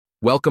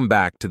Welcome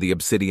back to the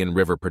Obsidian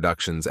River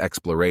Productions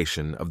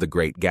exploration of the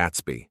Great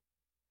Gatsby.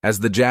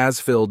 As the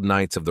jazz-filled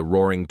nights of the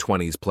Roaring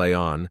Twenties play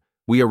on,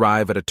 we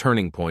arrive at a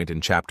turning point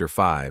in Chapter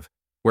 5,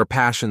 where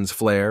passions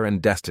flare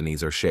and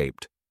destinies are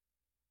shaped.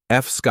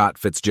 F. Scott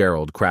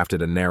Fitzgerald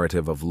crafted a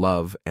narrative of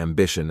love,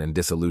 ambition, and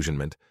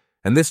disillusionment,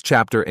 and this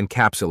chapter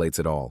encapsulates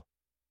it all.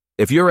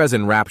 If you're as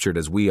enraptured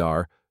as we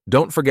are,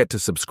 don't forget to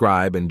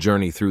subscribe and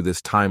journey through this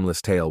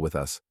timeless tale with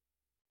us.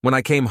 When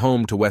I came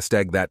home to West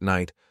Egg that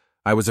night,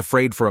 I was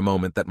afraid for a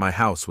moment that my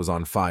house was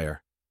on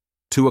fire.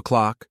 2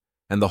 o'clock,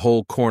 and the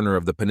whole corner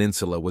of the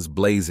peninsula was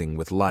blazing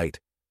with light,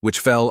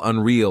 which fell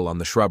unreal on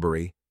the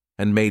shrubbery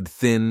and made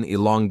thin,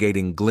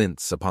 elongating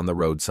glints upon the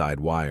roadside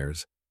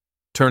wires.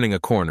 Turning a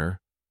corner,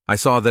 I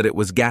saw that it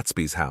was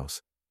Gatsby's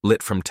house,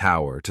 lit from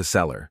tower to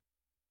cellar.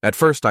 At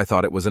first I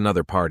thought it was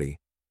another party,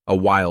 a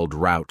wild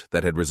rout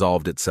that had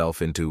resolved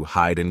itself into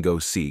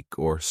hide-and-go-seek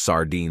or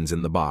sardines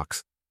in the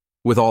box,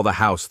 with all the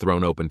house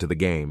thrown open to the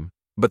game.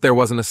 But there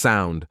wasn't a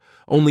sound,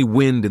 only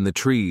wind in the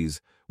trees,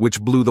 which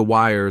blew the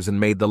wires and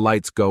made the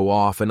lights go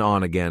off and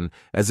on again,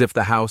 as if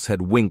the house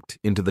had winked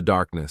into the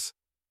darkness.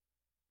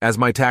 As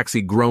my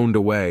taxi groaned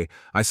away,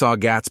 I saw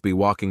Gatsby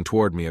walking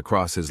toward me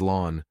across his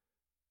lawn.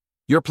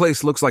 "Your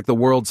place looks like the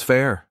World's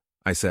Fair,"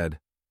 I said.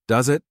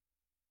 "Does it?"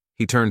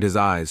 He turned his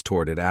eyes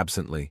toward it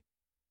absently.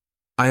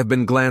 "I have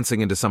been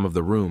glancing into some of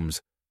the rooms.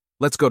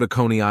 Let's go to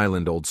Coney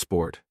Island, old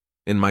sport.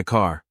 In my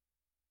car."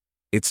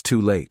 "It's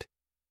too late."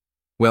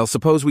 "Well,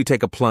 suppose we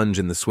take a plunge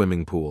in the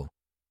swimming pool.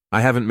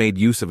 I haven't made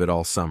use of it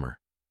all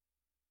summer."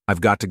 "I've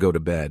got to go to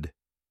bed."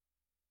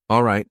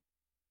 "All right."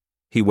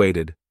 He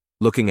waited,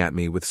 looking at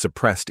me with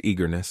suppressed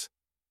eagerness.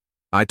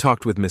 "I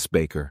talked with Miss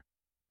Baker,"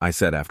 I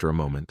said after a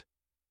moment.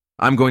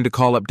 "I'm going to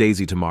call up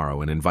Daisy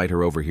tomorrow and invite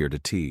her over here to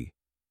tea."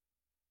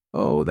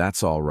 "Oh,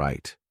 that's all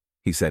right,"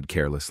 he said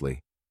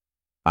carelessly.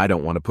 "I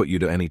don't want to put you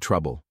to any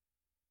trouble."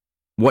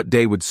 "What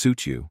day would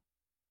suit you?"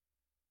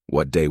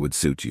 "What day would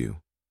suit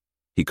you?"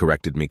 He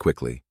corrected me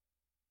quickly.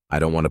 "I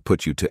don't want to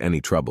put you to any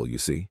trouble, you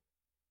see."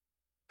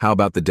 "How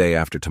about the day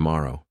after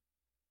tomorrow?"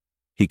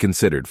 He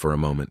considered for a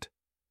moment.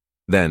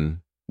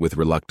 Then, with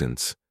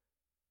reluctance,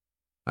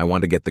 "I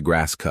want to get the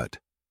grass cut,"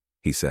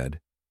 he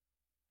said.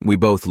 We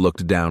both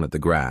looked down at the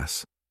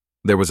grass.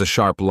 There was a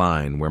sharp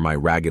line where my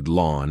ragged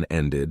lawn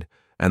ended,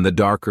 and the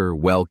darker,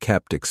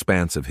 well-kept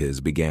expanse of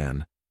his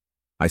began.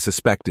 I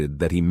suspected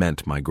that he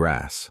meant my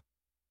grass.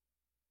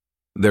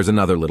 "There's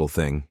another little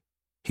thing,"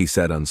 he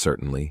said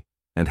uncertainly,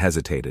 and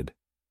hesitated.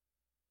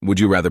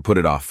 "Would you rather put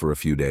it off for a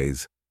few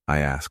days?" I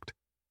asked.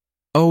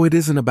 "Oh, it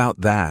isn't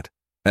about that.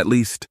 At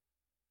least—"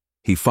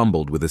 He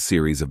fumbled with a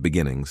series of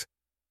beginnings.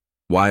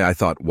 I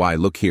thought, "Why,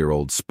 look here,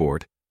 old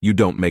sport. You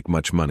don't make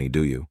much money,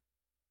 do you?"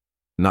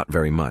 "Not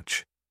very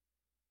much."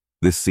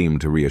 This seemed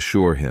to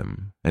reassure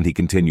him, and he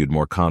continued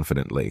more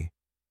confidently.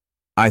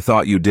 "I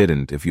thought you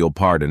didn't, if you'll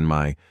pardon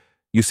my—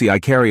 You see, I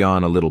carry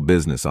on a little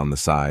business on the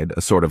side,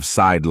 a sort of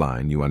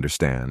sideline, you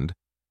understand.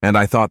 And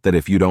I thought that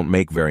if you don't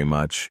make very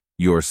much,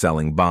 you're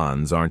selling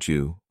bonds, aren't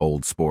you,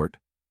 old sport?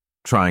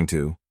 Trying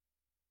to.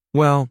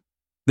 Well,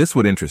 this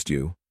would interest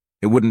you.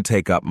 It wouldn't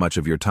take up much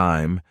of your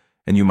time,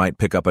 and you might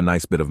pick up a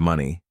nice bit of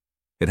money.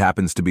 It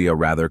happens to be a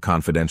rather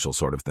confidential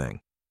sort of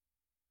thing."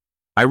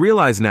 I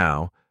realize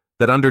now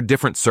that under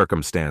different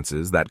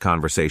circumstances that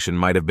conversation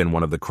might have been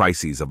one of the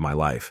crises of my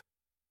life.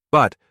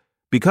 But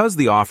because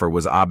the offer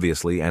was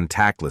obviously and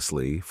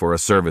tactlessly for a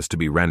service to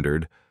be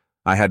rendered,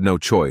 I had no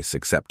choice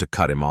except to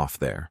cut him off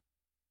there.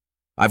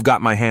 "I've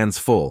got my hands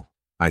full,"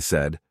 I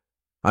said.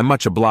 "I'm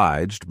much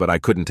obliged, but I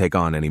couldn't take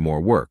on any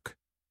more work."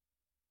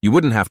 "You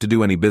wouldn't have to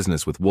do any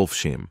business with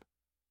Wolfsheim."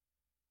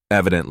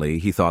 Evidently,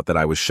 he thought that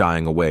I was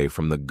shying away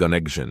from the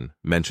Gunegtion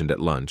mentioned at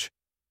lunch,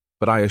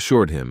 but I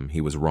assured him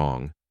he was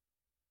wrong.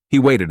 He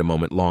waited a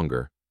moment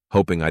longer,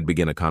 hoping I'd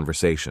begin a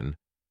conversation,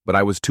 but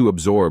I was too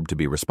absorbed to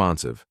be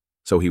responsive,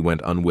 so he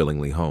went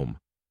unwillingly home.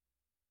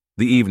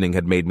 The evening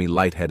had made me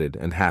lightheaded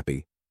and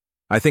happy.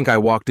 I think I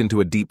walked into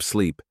a deep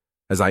sleep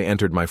as I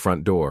entered my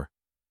front door.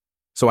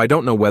 So I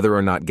don't know whether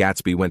or not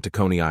Gatsby went to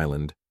Coney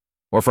Island,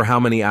 or for how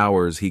many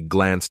hours he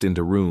glanced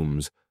into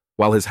rooms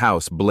while his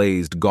house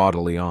blazed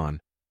gaudily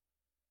on.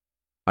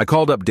 I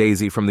called up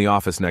Daisy from the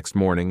office next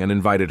morning and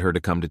invited her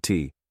to come to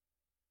tea.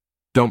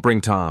 "Don't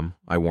bring Tom,"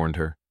 I warned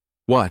her.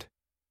 "What?"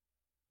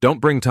 "Don't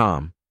bring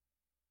Tom."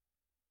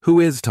 "Who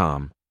is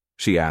Tom?"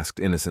 she asked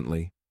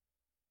innocently.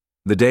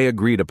 The day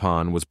agreed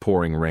upon was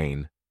pouring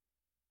rain.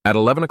 At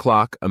 11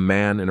 o'clock, a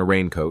man in a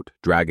raincoat,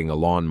 dragging a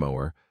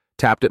lawnmower,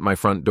 tapped at my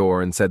front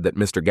door and said that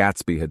Mr.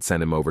 Gatsby had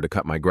sent him over to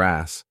cut my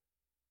grass.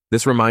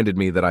 This reminded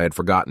me that I had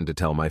forgotten to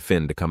tell my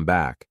Finn to come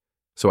back,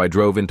 so I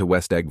drove into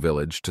West Egg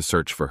Village to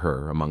search for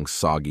her among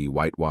soggy,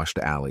 whitewashed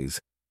alleys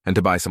and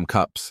to buy some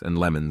cups and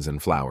lemons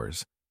and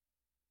flowers.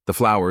 The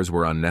flowers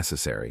were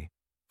unnecessary,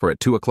 for at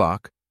 2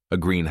 o'clock, a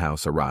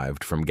greenhouse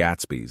arrived from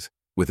Gatsby's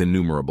with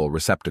innumerable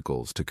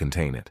receptacles to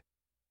contain it.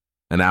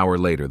 An hour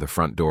later, the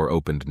front door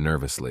opened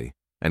nervously,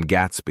 and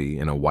Gatsby,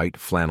 in a white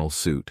flannel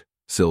suit,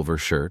 silver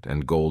shirt,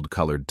 and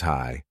gold-colored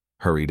tie,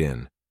 hurried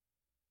in.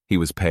 He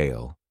was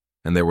pale,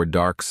 and there were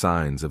dark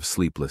signs of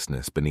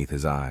sleeplessness beneath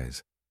his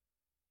eyes.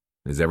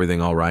 "Is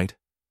everything all right?"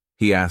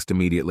 he asked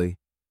immediately.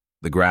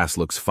 "The grass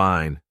looks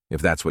fine,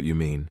 if that's what you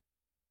mean."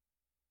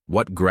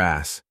 "What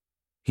grass?"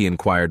 he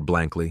inquired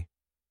blankly.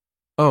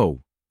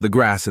 "Oh, the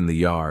grass in the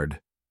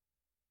yard."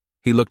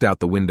 He looked out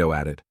the window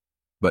at it,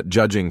 but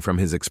judging from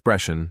his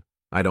expression,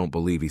 I don't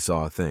believe he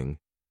saw a thing.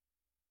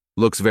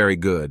 "Looks very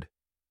good,"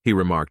 he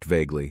remarked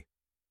vaguely.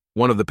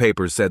 "One of the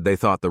papers said they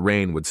thought the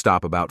rain would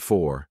stop about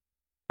 4.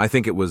 I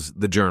think it was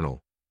the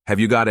Journal. Have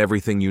you got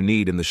everything you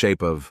need in the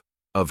shape of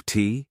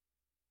tea?"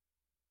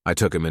 I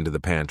took him into the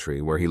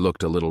pantry, where he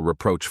looked a little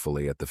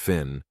reproachfully at the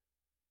fin.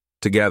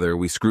 Together,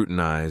 we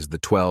scrutinized the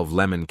 12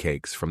 lemon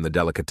cakes from the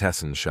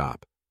delicatessen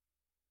shop.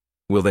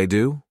 "Will they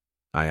do?"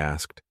 I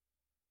asked.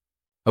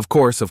 Of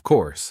course,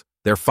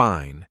 they're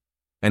fine,"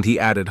 and he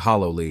added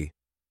hollowly,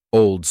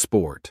 "Old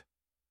sport."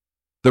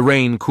 The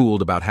rain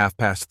cooled about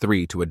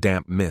 3:30 to a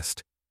damp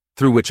mist,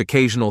 through which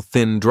occasional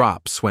thin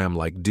drops swam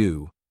like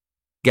dew.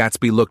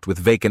 Gatsby looked with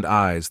vacant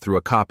eyes through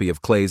a copy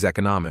of Clay's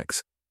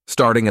Economics,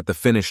 starting at the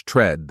finished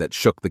tread that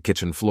shook the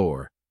kitchen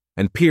floor,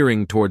 and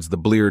peering towards the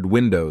bleared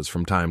windows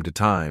from time to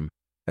time,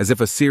 as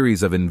if a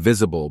series of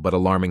invisible but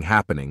alarming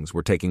happenings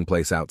were taking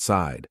place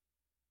outside.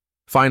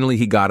 Finally,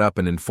 he got up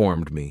and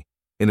informed me,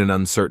 in an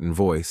uncertain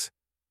voice,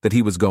 that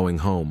he was going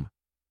home.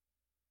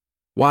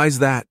 "Why's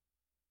that?"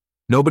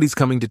 "Nobody's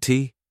coming to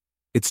tea.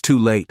 It's too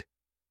late."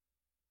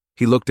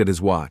 He looked at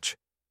his watch,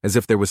 as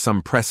if there was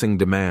some pressing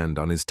demand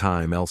on his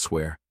time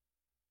elsewhere.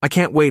 "I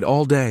can't wait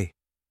all day."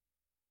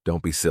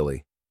 "Don't be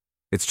silly.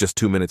 It's just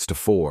 2 minutes to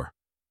 4.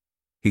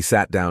 He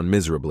sat down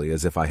miserably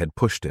as if I had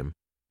pushed him,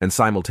 and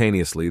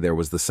simultaneously there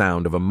was the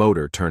sound of a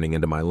motor turning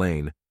into my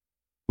lane.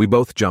 We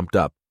both jumped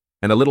up,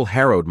 and a little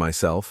harrowed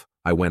myself,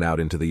 I went out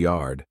into the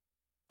yard.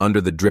 Under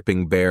the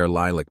dripping bare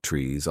lilac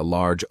trees, a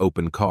large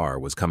open car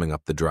was coming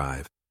up the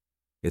drive.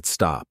 It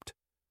stopped.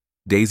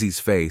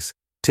 Daisy's face,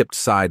 tipped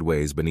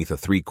sideways beneath a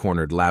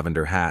 3-cornered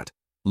lavender hat,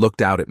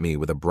 looked out at me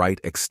with a bright,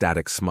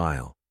 ecstatic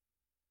smile.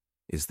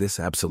 "Is this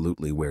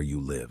absolutely where you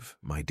live,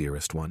 my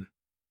dearest one?"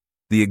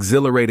 The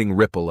exhilarating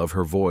ripple of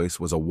her voice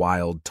was a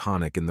wild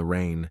tonic in the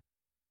rain.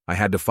 I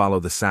had to follow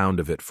the sound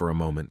of it for a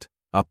moment,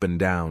 up and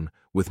down,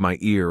 with my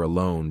ear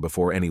alone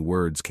before any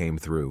words came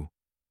through.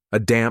 A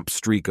damp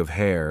streak of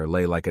hair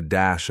lay like a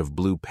dash of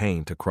blue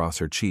paint across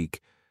her cheek,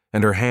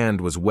 and her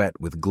hand was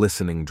wet with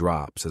glistening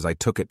drops as I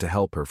took it to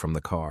help her from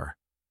the car.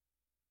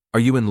 "Are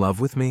you in love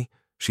with me?"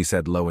 she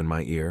said low in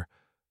my ear.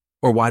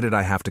 "Or why did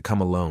I have to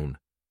come alone?"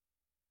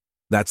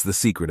 "That's the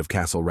secret of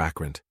Castle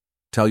Rackrent.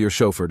 Tell your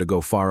chauffeur to go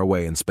far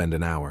away and spend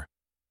an hour.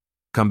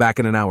 Come back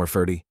in an hour,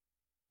 Ferdy."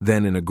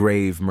 Then in a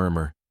grave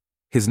murmur,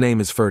 "His name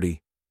is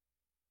Ferdy.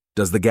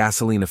 Does the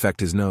gasoline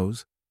affect his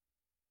nose?"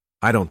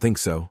 "I don't think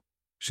so,"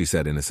 she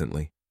said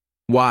innocently.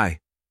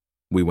 "Why?"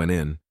 We went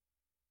in.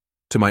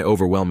 To my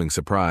overwhelming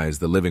surprise,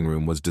 the living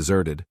room was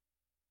deserted.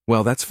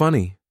 "Well, that's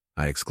funny,"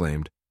 I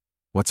exclaimed.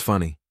 "What's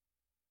funny?"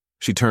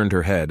 She turned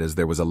her head as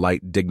there was a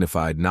light,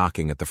 dignified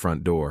knocking at the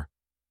front door.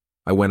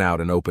 I went out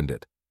and opened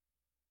it.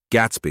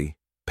 Gatsby,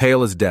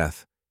 pale as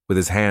death, with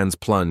his hands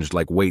plunged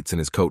like weights in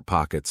his coat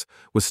pockets,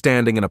 was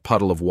standing in a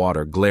puddle of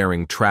water,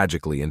 glaring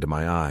tragically into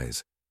my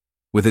eyes.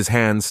 With his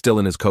hands still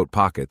in his coat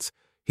pockets,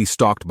 he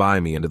stalked by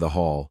me into the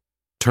hall,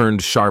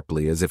 turned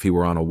sharply as if he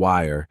were on a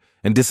wire,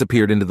 and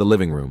disappeared into the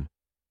living room.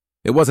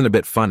 It wasn't a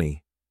bit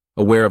funny.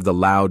 Aware of the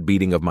loud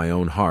beating of my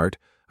own heart,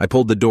 I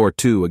pulled the door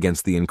to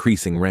against the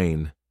increasing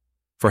rain.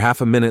 For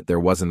half a minute there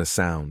wasn't a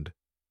sound.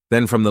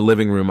 Then from the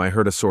living room I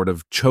heard a sort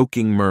of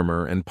choking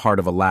murmur and part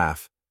of a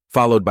laugh,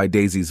 followed by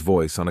Daisy's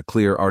voice on a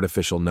clear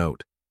artificial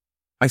note.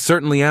 "I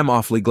certainly am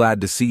awfully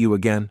glad to see you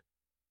again."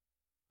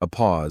 A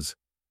pause.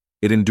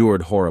 It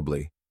endured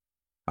horribly.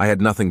 I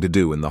had nothing to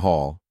do in the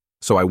hall,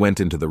 so I went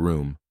into the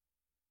room.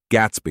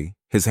 Gatsby,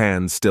 his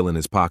hands still in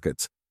his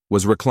pockets,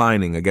 was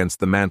reclining against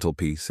the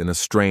mantelpiece in a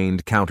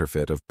strained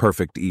counterfeit of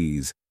perfect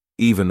ease,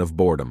 even of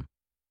boredom.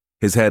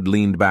 His head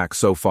leaned back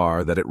so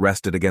far that it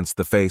rested against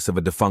the face of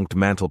a defunct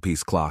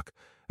mantelpiece clock,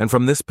 and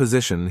from this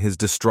position his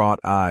distraught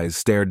eyes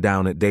stared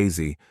down at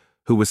Daisy,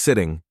 who was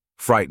sitting,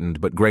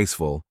 frightened but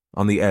graceful,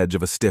 on the edge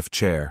of a stiff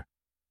chair.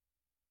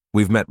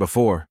 "We've met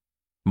before,"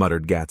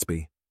 muttered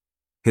Gatsby.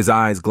 His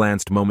eyes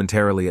glanced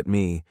momentarily at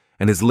me,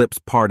 and his lips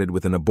parted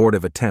with an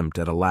abortive attempt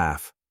at a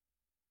laugh.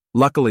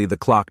 Luckily, the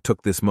clock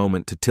took this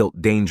moment to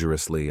tilt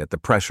dangerously at the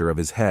pressure of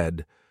his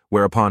head,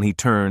 whereupon he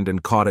turned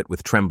and caught it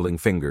with trembling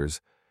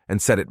fingers,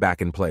 and set it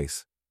back in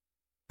place.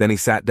 Then he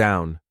sat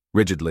down,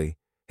 rigidly,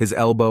 his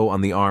elbow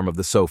on the arm of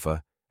the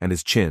sofa and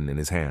his chin in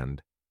his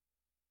hand.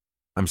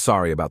 "I'm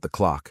sorry about the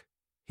clock,"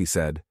 he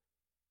said.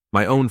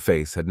 My own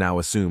face had now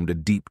assumed a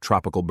deep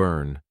tropical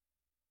burn.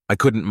 I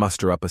couldn't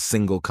muster up a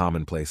single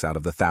commonplace out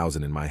of the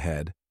 1,000 in my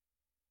head.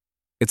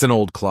 "It's an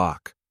old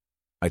clock,"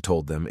 I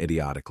told them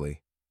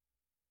idiotically.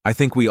 I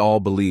think we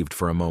all believed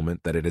for a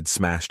moment that it had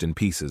smashed in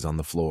pieces on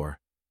the floor.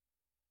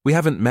 "We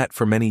haven't met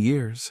for many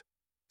years,"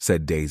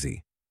 said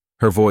Daisy,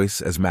 her voice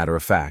as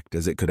matter-of-fact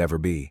as it could ever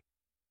be.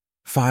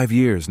 5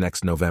 years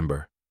next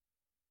November."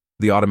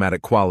 The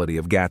automatic quality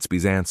of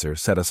Gatsby's answer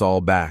set us all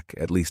back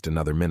at least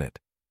another minute.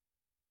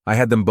 I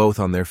had them both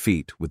on their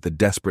feet with the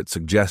desperate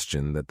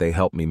suggestion that they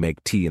help me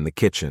make tea in the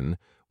kitchen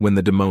when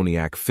the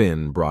demoniac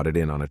Finn brought it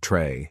in on a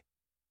tray.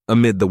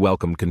 Amid the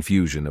welcome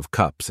confusion of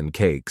cups and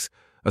cakes,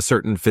 a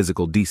certain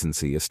physical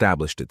decency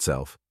established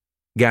itself.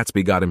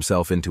 Gatsby got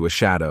himself into a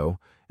shadow,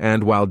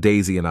 and while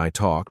Daisy and I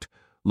talked,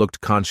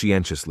 looked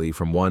conscientiously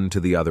from one to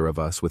the other of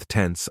us with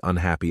tense,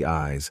 unhappy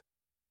eyes.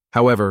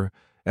 However,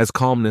 as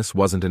calmness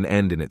wasn't an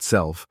end in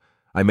itself,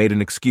 I made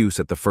an excuse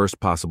at the first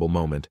possible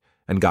moment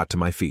and got to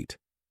my feet.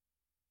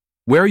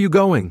 "Where are you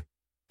going?"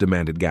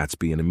 demanded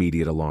Gatsby in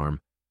immediate alarm.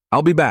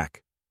 "I'll be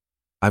back.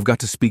 I've got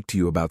to speak to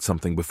you about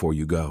something before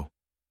you go."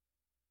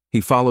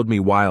 He followed me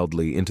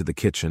wildly into the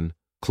kitchen,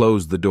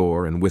 closed the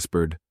door, and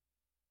whispered,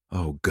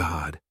 "Oh,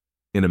 God,"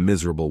 in a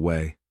miserable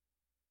way.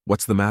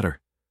 "What's the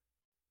matter?"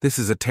 "This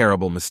is a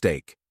terrible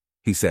mistake,"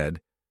 he said,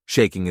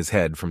 shaking his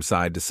head from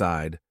side to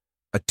side.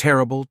 "A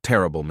terrible,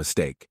 terrible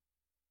mistake.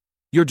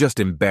 You're just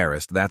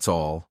embarrassed, that's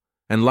all."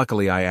 And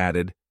luckily I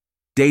added,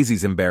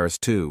 "Daisy's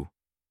embarrassed too."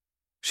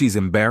 "She's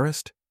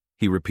embarrassed?"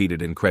 he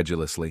repeated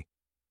incredulously.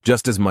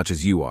 "Just as much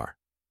as you are."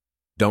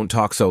 "Don't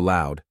talk so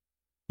loud.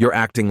 You're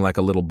acting like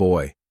a little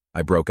boy,"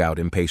 I broke out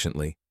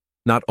impatiently.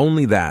 "Not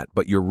only that,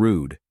 but you're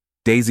rude.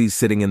 Daisy's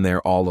sitting in there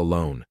all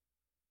alone."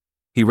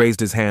 He raised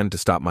his hand to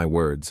stop my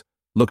words,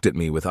 looked at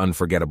me with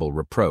unforgettable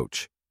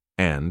reproach,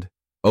 and,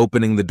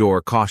 opening the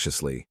door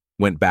cautiously,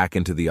 went back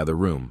into the other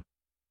room.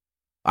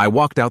 I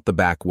walked out the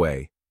back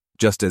way,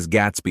 just as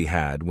Gatsby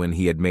had when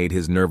he had made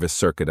his nervous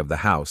circuit of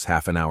the house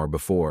half an hour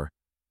before,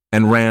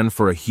 and ran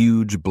for a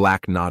huge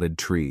black-knotted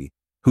tree,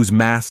 whose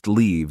massed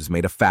leaves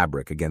made a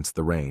fabric against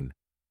the rain.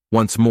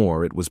 Once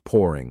more it was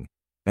pouring,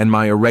 and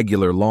my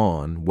irregular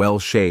lawn,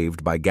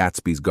 well-shaved by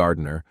Gatsby's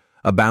gardener,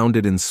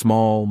 abounded in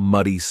small,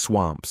 muddy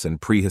swamps and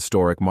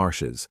prehistoric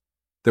marshes.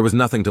 There was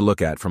nothing to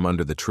look at from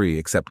under the tree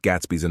except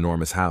Gatsby's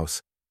enormous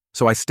house,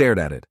 so I stared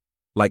at it,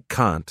 like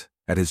Kant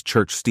at his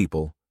church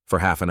steeple, for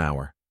half an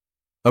hour.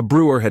 A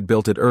brewer had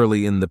built it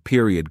early in the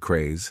period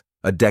craze,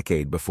 a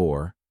decade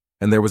before,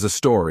 and there was a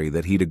story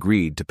that he'd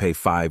agreed to pay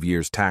 5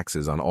 years'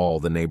 taxes on all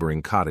the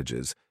neighboring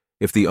cottages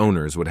if the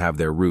owners would have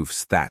their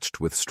roofs thatched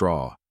with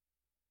straw.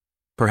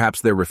 Perhaps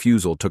their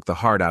refusal took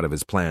the heart out of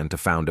his plan to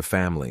found a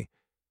family.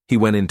 He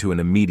went into an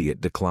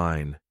immediate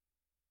decline.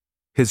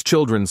 His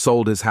children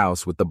sold his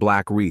house with the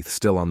black wreath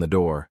still on the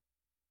door.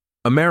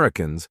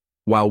 Americans,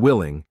 while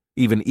willing,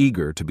 even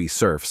eager to be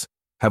serfs,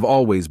 have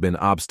always been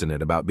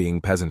obstinate about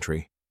being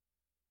peasantry.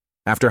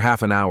 After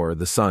half an hour,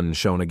 the sun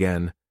shone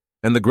again,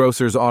 and the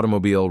grocer's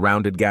automobile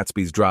rounded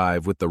Gatsby's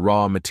drive with the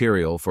raw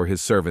material for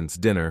his servant's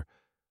dinner.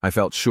 I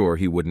felt sure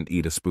he wouldn't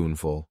eat a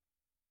spoonful.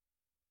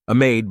 A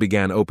maid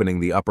began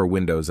opening the upper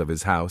windows of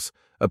his house,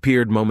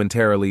 appeared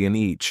momentarily in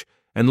each,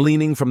 and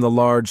leaning from the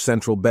large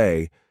central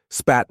bay,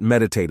 spat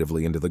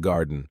meditatively into the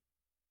garden.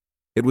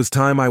 It was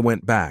time I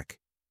went back.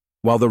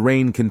 While the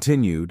rain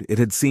continued, it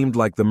had seemed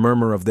like the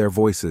murmur of their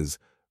voices,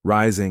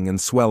 rising and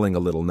swelling a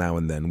little now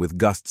and then with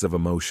gusts of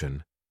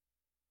emotion.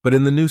 But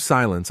in the new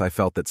silence I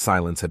felt that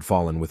silence had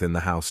fallen within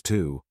the house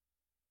too.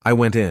 I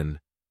went in,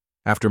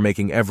 after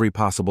making every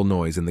possible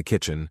noise in the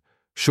kitchen,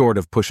 short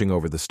of pushing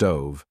over the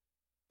stove,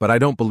 but I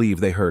don't believe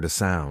they heard a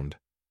sound.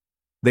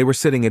 They were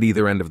sitting at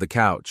either end of the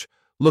couch,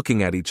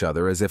 looking at each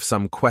other as if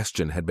some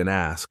question had been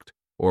asked,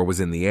 or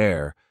was in the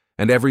air,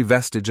 and every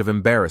vestige of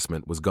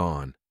embarrassment was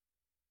gone.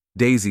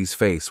 Daisy's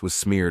face was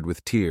smeared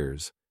with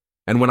tears,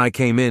 and when I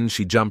came in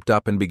she jumped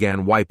up and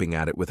began wiping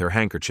at it with her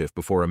handkerchief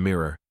before a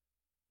mirror.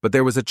 But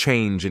there was a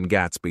change in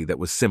Gatsby that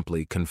was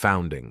simply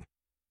confounding.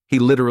 He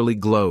literally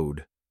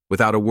glowed.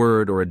 Without a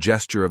word or a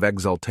gesture of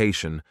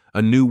exultation,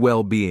 a new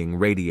well-being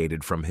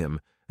radiated from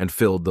him and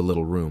filled the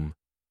little room.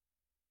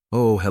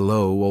 "Oh,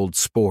 hello, old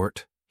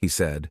sport," he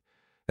said,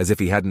 as if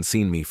he hadn't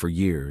seen me for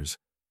years.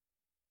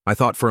 I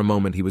thought for a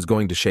moment he was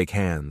going to shake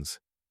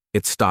hands.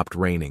 It stopped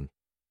raining.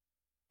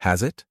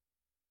 Has it?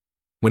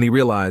 When he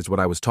realized what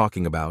I was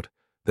talking about,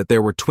 that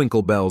there were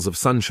twinkle bells of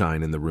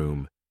sunshine in the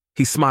room,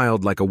 he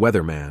smiled like a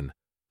weatherman,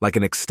 like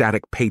an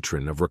ecstatic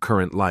patron of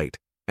recurrent light,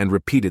 and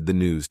repeated the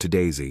news to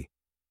Daisy.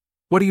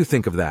 "What do you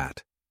think of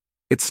that?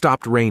 It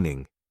stopped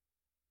raining."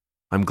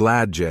 "I'm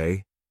glad,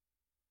 Jay."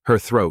 Her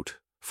throat,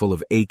 full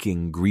of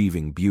aching,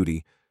 grieving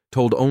beauty,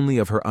 told only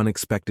of her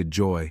unexpected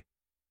joy.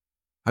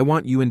 "I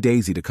want you and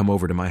Daisy to come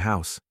over to my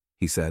house,"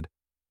 he said.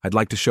 "I'd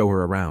like to show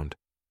her around."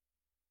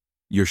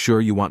 "You're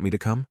sure you want me to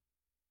come?"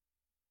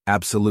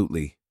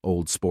 "Absolutely,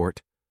 old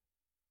sport."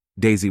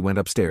 Daisy went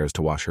upstairs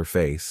to wash her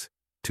face,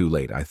 too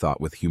late, I thought,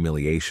 with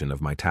humiliation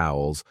of my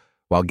towels,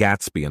 while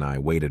Gatsby and I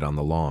waited on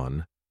the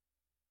lawn.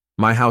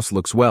 "My house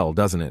looks well,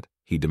 doesn't it?"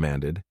 he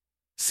demanded.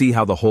 "See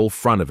how the whole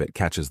front of it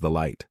catches the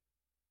light."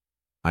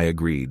 I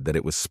agreed that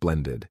it was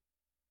splendid.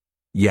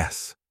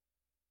 Yes.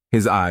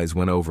 His eyes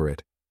went over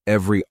it,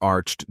 every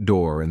arched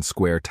door and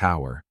square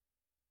tower.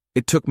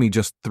 "It took me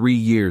just 3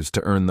 years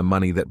to earn the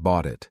money that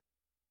bought it."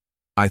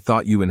 "I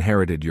thought you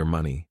inherited your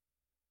money."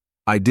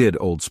 "I did,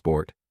 old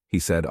sport," he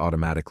said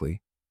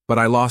automatically. "But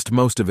I lost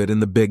most of it in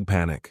the big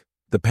panic,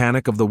 the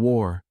panic of the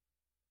war."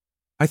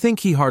 I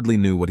think he hardly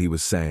knew what he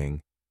was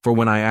saying, for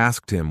when I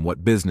asked him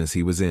what business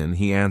he was in,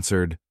 he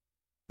answered,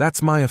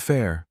 "That's my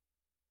affair,"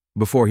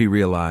 before he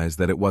realized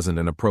that it wasn't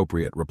an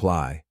appropriate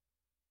reply.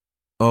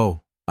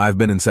 "Oh, I've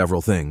been in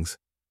several things,"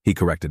 he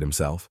corrected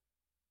himself.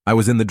 "I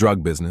was in the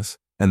drug business,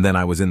 and then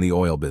I was in the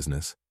oil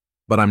business,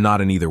 but I'm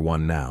not in either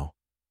one now."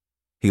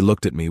 He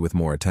looked at me with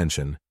more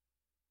attention.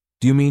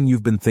 "Do you mean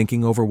you've been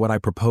thinking over what I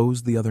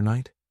proposed the other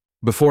night?"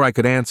 Before I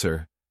could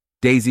answer,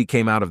 Daisy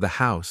came out of the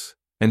house,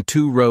 and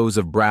 2 rows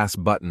of brass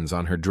buttons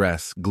on her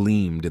dress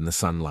gleamed in the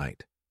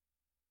sunlight.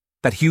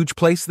 "That huge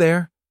place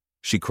there?"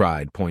 she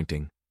cried,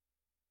 pointing.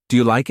 "Do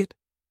you like it?"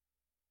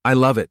 "I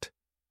love it,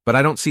 but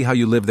I don't see how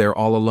you live there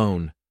all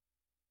alone."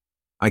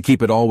 "I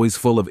keep it always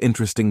full of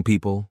interesting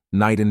people,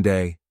 night and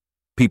day.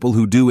 People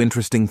who do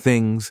interesting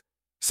things,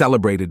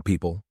 celebrated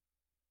people."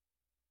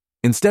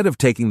 Instead of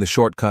taking the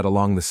shortcut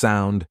along the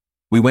Sound,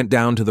 we went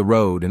down to the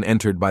road and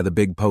entered by the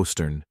big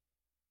postern.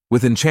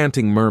 With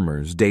enchanting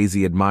murmurs,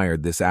 Daisy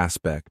admired this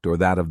aspect or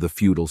that of the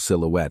feudal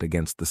silhouette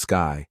against the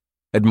sky,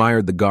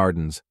 admired the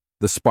gardens,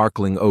 the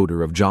sparkling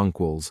odor of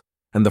jonquils,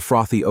 and the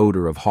frothy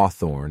odor of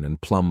hawthorn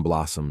and plum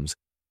blossoms,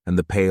 and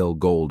the pale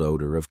gold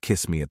odor of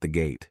kiss me at the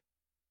gate.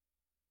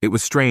 It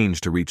was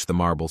strange to reach the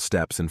marble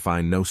steps and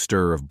find no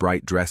stir of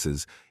bright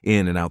dresses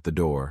in and out the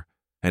door,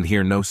 and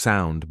hear no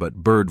sound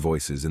but bird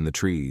voices in the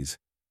trees.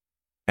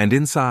 And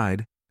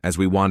inside, as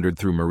we wandered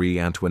through Marie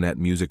Antoinette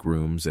music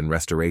rooms and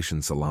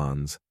restoration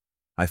salons,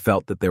 I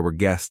felt that there were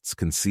guests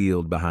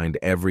concealed behind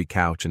every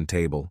couch and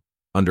table,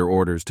 under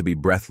orders to be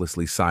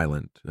breathlessly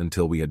silent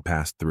until we had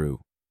passed through.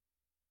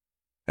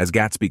 As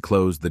Gatsby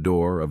closed the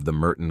door of the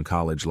Merton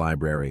College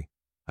Library,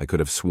 I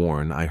could have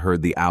sworn I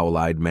heard the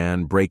owl-eyed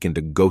man break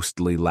into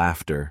ghostly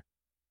laughter.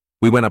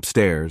 We went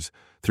upstairs,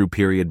 through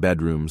period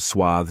bedrooms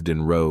swathed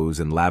in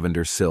rose and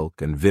lavender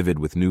silk and vivid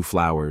with new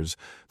flowers,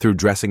 through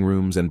dressing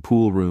rooms and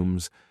pool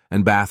rooms,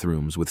 and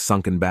bathrooms with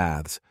sunken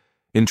baths,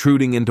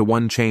 intruding into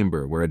one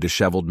chamber where a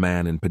disheveled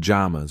man in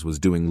pajamas was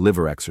doing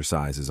liver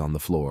exercises on the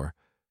floor.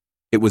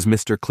 It was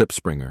Mr.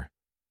 Klipspringer,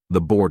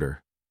 the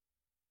boarder.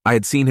 I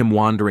had seen him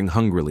wandering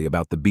hungrily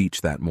about the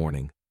beach that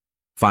morning.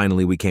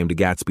 Finally, we came to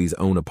Gatsby's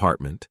own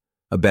apartment,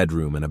 a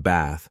bedroom and a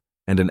bath,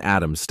 and an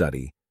Adams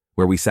study,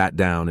 where we sat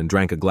down and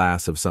drank a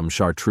glass of some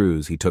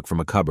chartreuse he took from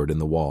a cupboard in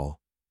the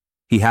wall.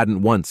 He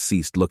hadn't once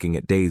ceased looking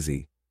at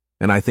Daisy,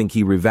 and I think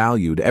he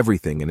revalued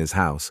everything in his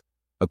house,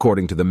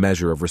 according to the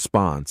measure of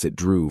response it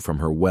drew from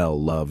her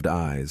well-loved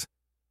eyes.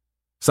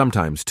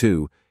 Sometimes,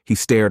 too, he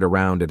stared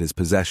around at his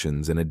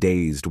possessions in a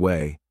dazed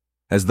way,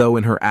 as though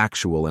in her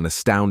actual and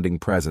astounding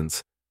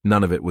presence,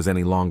 none of it was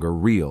any longer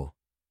real.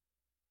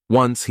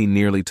 Once he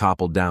nearly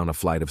toppled down a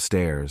flight of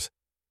stairs.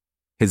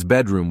 His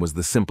bedroom was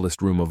the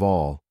simplest room of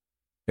all,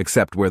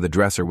 except where the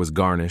dresser was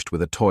garnished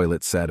with a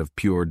toilet set of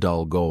pure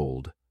dull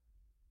gold.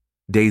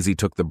 Daisy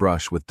took the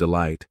brush with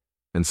delight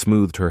and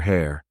smoothed her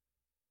hair,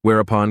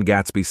 whereupon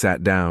Gatsby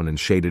sat down and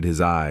shaded his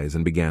eyes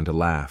and began to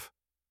laugh.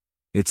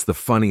 "It's the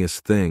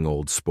funniest thing,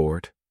 old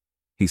sport,"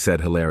 he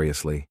said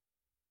hilariously.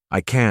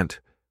 "I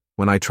can't,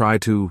 when I try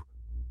to—"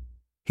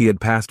 He had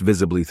passed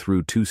visibly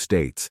through 2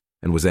 states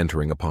and was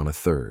entering upon a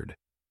third.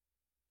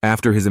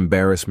 After his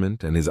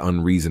embarrassment and his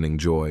unreasoning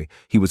joy,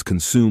 he was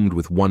consumed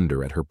with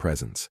wonder at her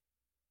presence.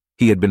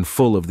 He had been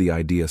full of the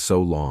idea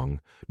so long,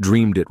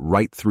 dreamed it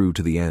right through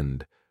to the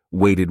end,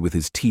 waited with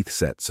his teeth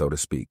set, so to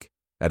speak,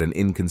 at an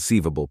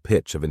inconceivable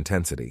pitch of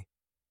intensity.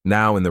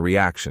 Now, in the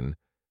reaction,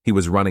 he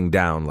was running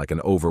down like an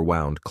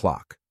overwound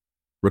clock.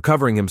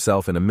 Recovering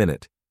himself in a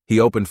minute, he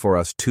opened for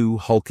us 2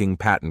 hulking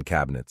patent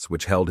cabinets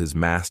which held his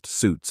massed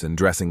suits and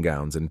dressing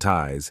gowns and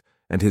ties,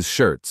 and his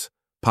shirts,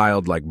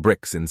 piled like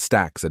bricks in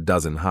stacks a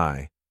dozen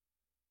high.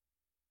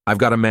 "I've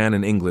got a man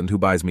in England who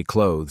buys me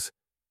clothes.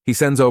 He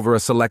sends over a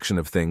selection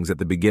of things at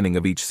the beginning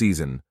of each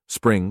season,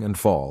 spring and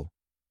fall."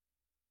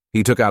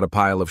 He took out a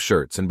pile of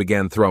shirts and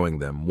began throwing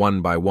them,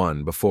 one by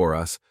one, before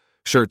us,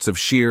 shirts of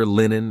sheer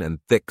linen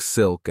and thick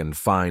silk and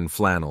fine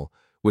flannel,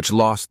 which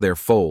lost their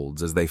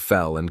folds as they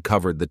fell and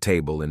covered the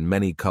table in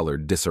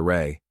many-colored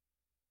disarray.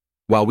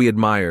 While we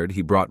admired,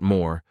 he brought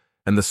more,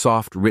 and the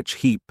soft, rich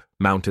heap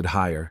mounted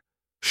higher,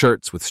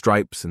 shirts with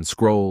stripes and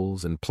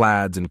scrolls and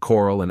plaids in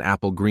coral and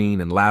apple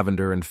green and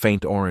lavender and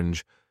faint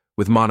orange,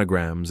 with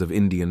monograms of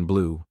Indian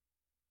blue.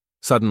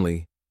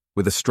 Suddenly,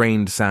 with a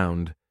strained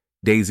sound,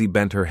 Daisy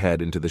bent her head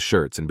into the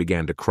shirts and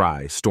began to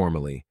cry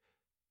stormily.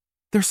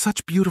 "They're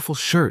such beautiful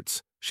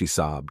shirts," she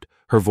sobbed,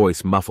 her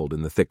voice muffled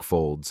in the thick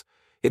folds.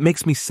 "It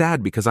makes me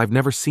sad because I've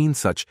never seen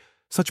such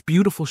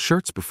beautiful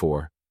shirts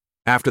before."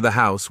 After the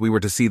house, we were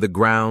to see the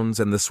grounds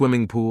and the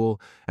swimming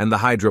pool and the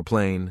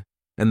hydroplane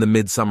and the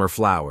midsummer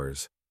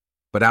flowers.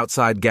 But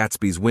outside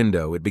Gatsby's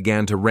window, it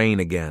began to rain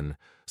again,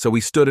 so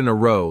we stood in a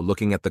row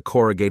looking at the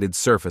corrugated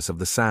surface of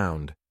the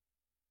Sound.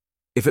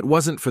 "If it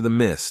wasn't for the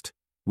mist,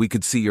 we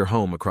could see your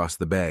home across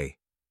the bay,"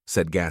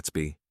 said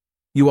Gatsby.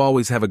 "You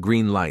always have a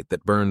green light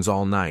that burns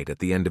all night at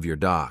the end of your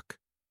dock."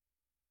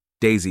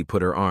 Daisy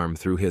put her arm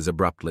through his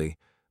abruptly,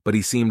 but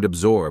he seemed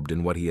absorbed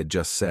in what he had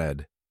just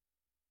said.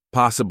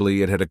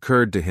 Possibly it had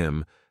occurred to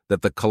him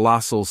that the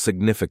colossal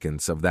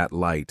significance of that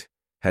light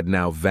had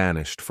now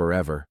vanished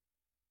forever.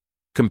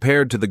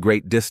 Compared to the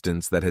great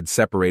distance that had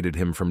separated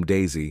him from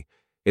Daisy,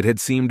 it had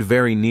seemed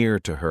very near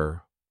to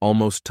her,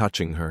 almost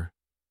touching her.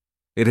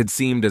 It had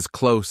seemed as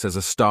close as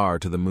a star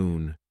to the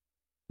moon.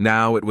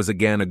 Now it was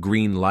again a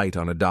green light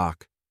on a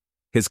dock.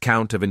 His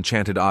count of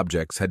enchanted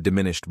objects had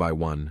diminished by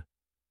one.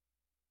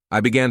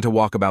 I began to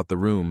walk about the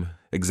room,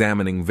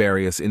 examining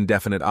various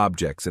indefinite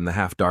objects in the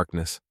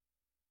half-darkness.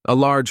 A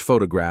large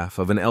photograph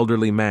of an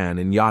elderly man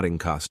in yachting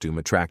costume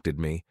attracted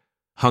me,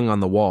 hung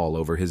on the wall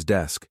over his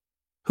desk.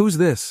 "Who's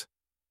this?"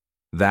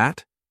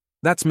 "That?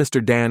 That's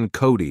Mr. Dan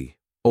Cody,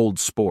 old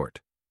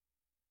sport."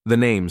 The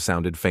name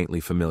sounded faintly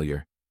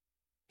familiar.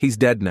 "He's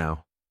dead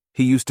now.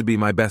 He used to be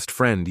my best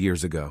friend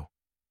years ago."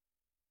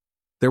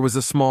 There was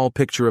a small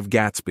picture of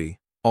Gatsby,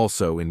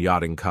 also in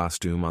yachting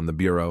costume, on the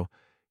bureau,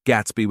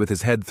 Gatsby with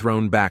his head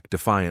thrown back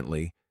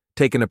defiantly,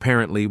 taken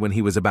apparently when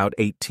he was about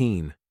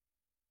 18.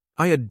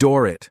 "I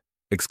adore it,"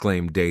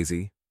 exclaimed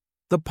Daisy.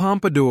 "The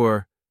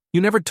pompadour!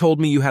 You never told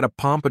me you had a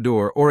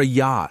pompadour or a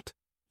yacht."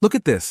 "Look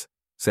at this,"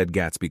 said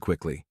Gatsby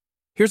quickly.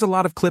 "Here's a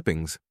lot of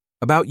clippings.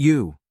 About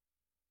you."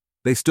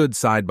 They stood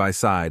side by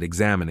side,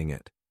 examining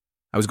it.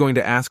 I was going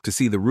to ask to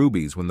see the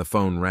rubies when the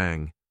phone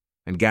rang,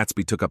 and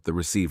Gatsby took up the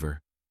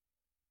receiver.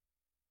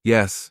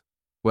 "Yes.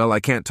 Well, I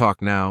can't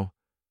talk now.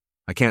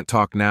 I can't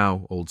talk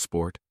now, old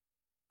sport.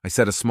 I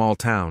said a small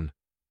town.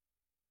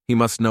 He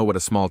must know what a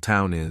small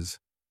town is.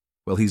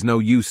 Well, he's no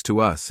use to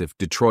us if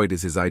Detroit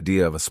is his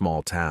idea of a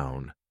small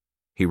town."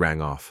 He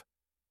rang off.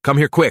 "Come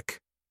here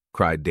quick!"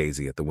 cried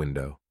Daisy at the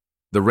window.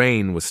 The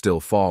rain was still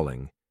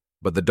falling,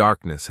 but the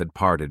darkness had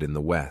parted in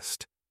the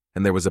west,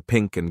 and there was a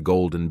pink and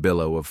golden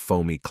billow of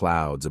foamy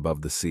clouds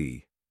above the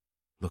sea.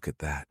 "Look at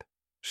that,"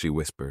 she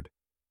whispered.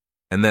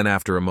 And then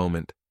after a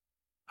moment,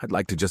 "I'd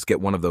like to just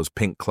get one of those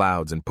pink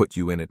clouds and put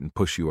you in it and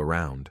push you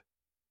around."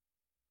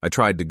 I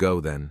tried to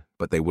go then,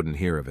 but they wouldn't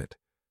hear of it.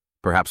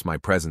 Perhaps my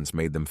presence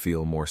made them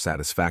feel more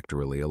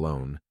satisfactorily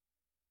alone.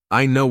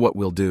 "I know what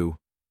we'll do,"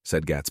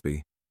 said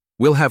Gatsby.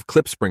 "We'll have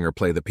Klipspringer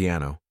play the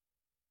piano."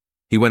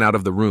 He went out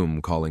of the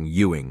room calling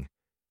Ewing,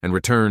 and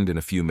returned in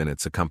a few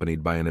minutes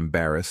accompanied by an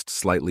embarrassed,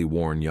 slightly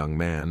worn young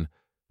man,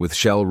 with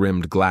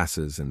shell-rimmed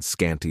glasses and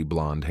scanty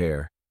blonde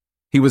hair.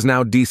 He was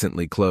now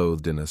decently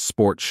clothed in a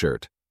sport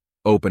shirt,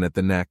 open at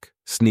the neck,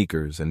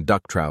 sneakers, and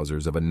duck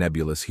trousers of a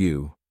nebulous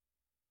hue.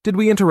 "Did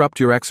we interrupt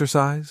your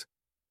exercise?"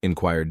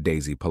 inquired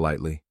Daisy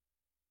politely.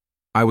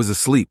 "I was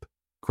asleep,"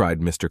 cried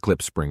Mr.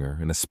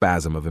 Klipspringer in a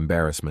spasm of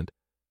embarrassment.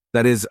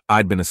 "That is,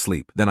 I'd been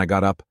asleep. Then I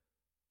got up."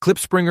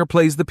 "Klipspringer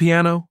plays the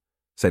piano?"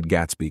 said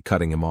Gatsby,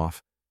 cutting him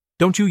off.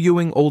 "Don't you,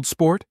 Ewing, old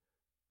sport?"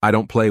 "I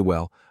don't play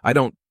well. I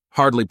don't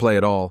hardly play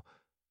at all.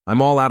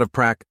 I'm all out of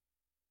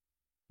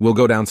 "We'll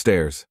go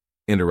downstairs,"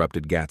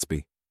 interrupted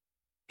Gatsby.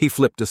 He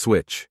flipped a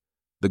switch.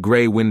 The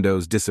gray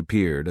windows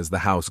disappeared as the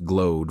house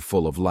glowed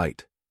full of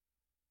light.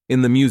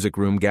 In the music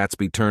room,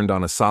 Gatsby turned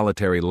on a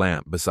solitary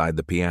lamp beside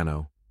the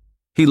piano.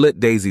 He lit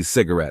Daisy's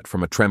cigarette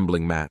from a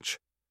trembling match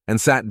and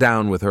sat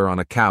down with her on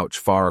a couch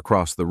far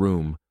across the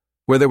room,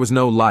 where there was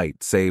no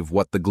light save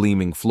what the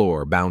gleaming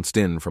floor bounced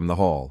in from the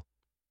hall.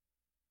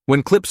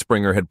 When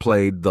Klipspringer had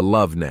played The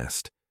Love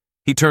Nest,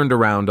 he turned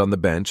around on the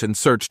bench and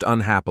searched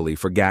unhappily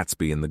for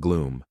Gatsby in the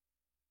gloom.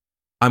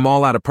 "I'm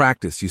all out of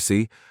practice, you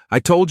see. I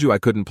told you I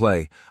couldn't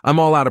play. I'm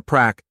all out of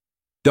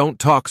 "Don't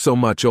talk so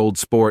much, old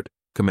sport,"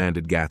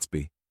 commanded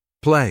Gatsby.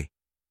 "Play.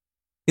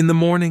 In the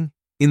morning,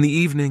 in the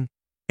evening,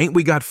 ain't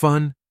we got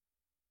fun?"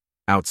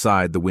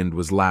 Outside the wind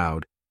was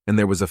loud, and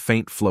there was a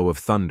faint flow of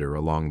thunder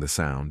along the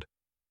sound.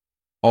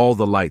 All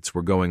the lights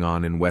were going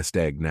on in West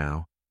Egg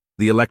now.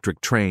 The electric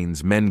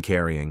trains, men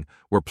carrying,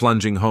 were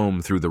plunging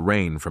home through the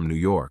rain from New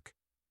York.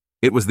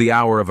 It was the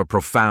hour of a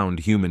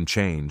profound human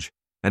change,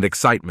 and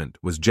excitement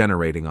was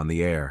generating on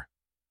the air.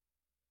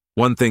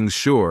 One thing's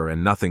sure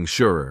and nothing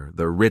surer: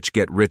 the rich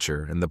get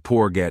richer and the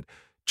poor get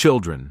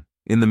children.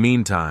 In the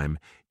meantime,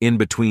 in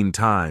between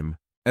time,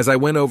 as I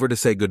went over to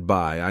say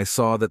goodbye, I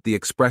saw that the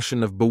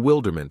expression of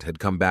bewilderment had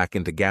come back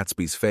into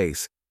Gatsby's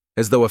face,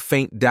 as though a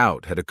faint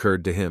doubt had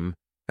occurred to him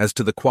as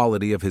to the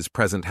quality of his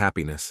present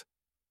happiness.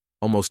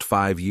 Almost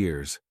 5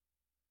 years.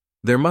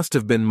 There must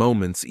have been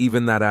moments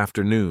even that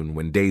afternoon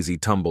when Daisy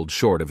tumbled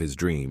short of his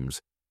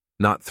dreams,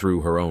 not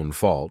through her own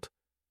fault,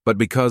 but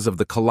because of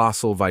the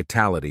colossal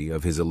vitality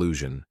of his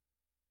illusion.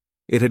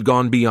 It had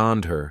gone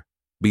beyond her,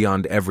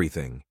 beyond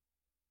everything.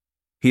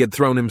 He had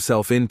thrown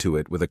himself into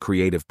it with a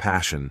creative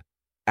passion,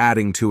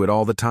 adding to it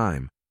all the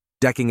time,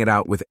 decking it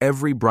out with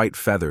every bright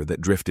feather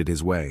that drifted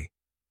his way.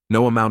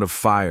 No amount of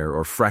fire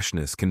or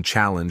freshness can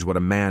challenge what a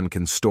man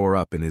can store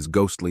up in his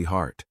ghostly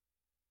heart.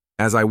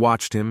 As I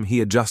watched him, he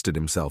adjusted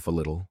himself a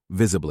little,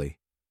 visibly.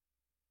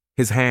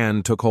 His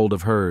hand took hold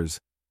of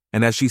hers,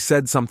 and as she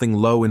said something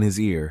low in his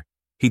ear,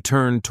 he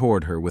turned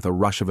toward her with a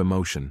rush of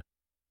emotion.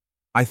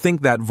 I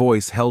think that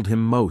voice held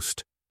him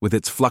most, with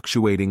its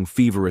fluctuating,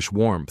 feverish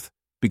warmth,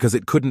 because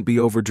it couldn't be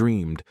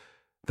overdreamed.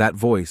 That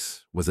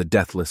voice was a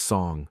deathless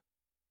song.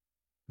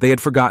 They had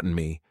forgotten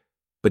me,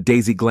 but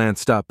Daisy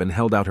glanced up and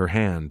held out her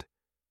hand.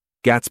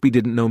 Gatsby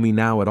didn't know me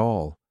now at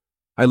all.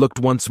 I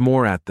looked once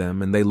more at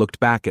them, and they looked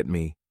back at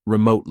me,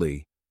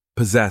 remotely,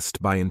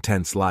 possessed by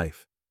intense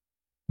life.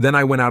 Then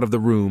I went out of the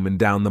room and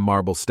down the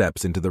marble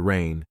steps into the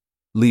rain,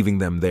 leaving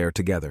them there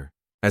together.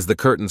 As the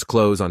curtains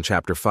close on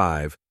Chapter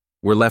 5,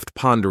 we're left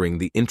pondering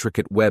the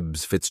intricate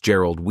webs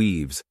Fitzgerald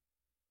weaves.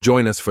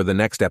 Join us for the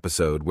next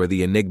episode where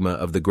the enigma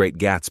of the Great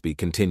Gatsby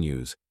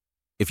continues.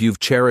 If you've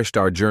cherished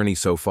our journey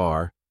so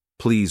far,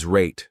 please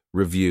rate,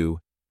 review,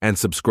 and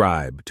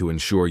subscribe to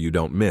ensure you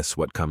don't miss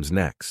what comes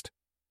next.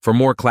 For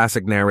more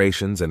classic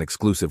narrations and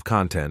exclusive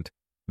content,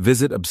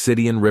 visit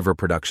Obsidian River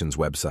Productions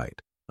website.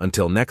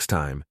 Until next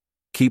time,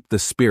 keep the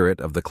spirit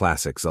of the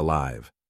classics alive.